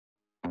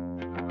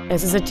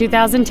This is a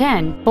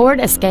 2010 Ford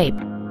Escape.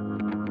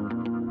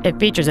 It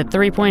features a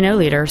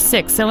 3.0-liter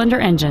six-cylinder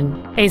engine,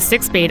 a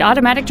 6-speed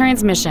automatic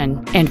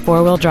transmission, and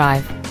 4-wheel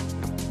drive.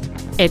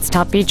 Its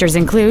top features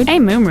include a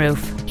moonroof,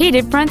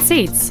 heated front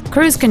seats,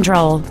 cruise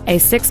control, a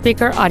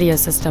 6-speaker audio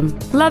system,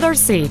 leather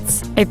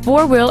seats, a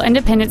 4-wheel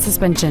independent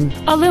suspension,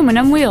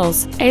 aluminum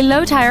wheels, a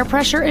low tire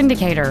pressure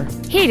indicator,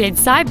 heated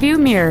side view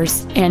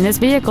mirrors, and this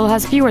vehicle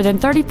has fewer than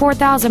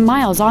 34,000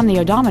 miles on the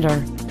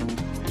odometer.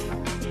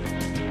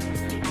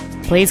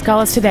 Please call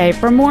us today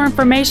for more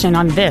information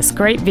on this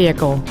great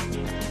vehicle.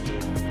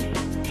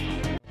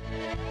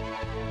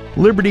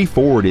 Liberty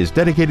Ford is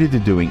dedicated to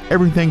doing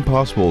everything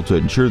possible to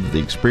ensure that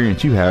the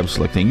experience you have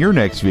selecting your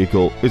next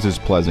vehicle is as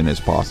pleasant as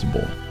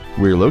possible.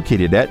 We're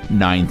located at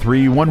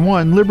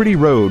 9311 Liberty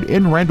Road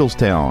in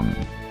Randallstown.